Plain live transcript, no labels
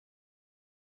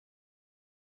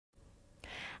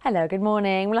Hello, good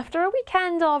morning. Well, after a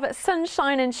weekend of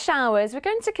sunshine and showers, we're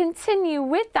going to continue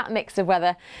with that mix of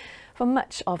weather for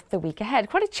much of the week ahead.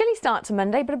 Quite a chilly start to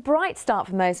Monday, but a bright start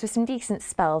for most with some decent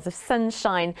spells of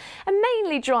sunshine. A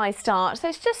mainly dry start.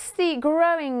 There's just the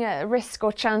growing risk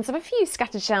or chance of a few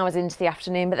scattered showers into the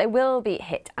afternoon, but they will be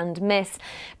hit and miss.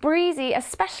 Breezy,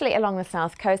 especially along the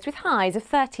south coast, with highs of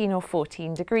 13 or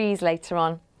 14 degrees later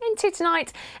on. Into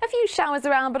tonight, a few showers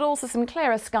around, but also some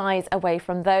clearer skies away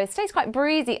from those. Stays quite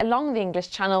breezy along the English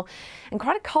Channel and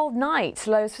quite a cold night,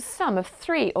 lows for some of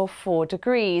 3 or 4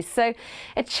 degrees. So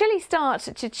a chilly start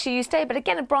to Tuesday, but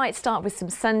again a bright start with some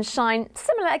sunshine.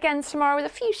 Similar again tomorrow with a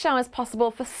few showers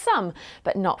possible for some,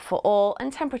 but not for all,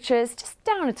 and temperatures just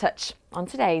down a touch on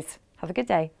today's. Have a good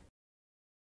day.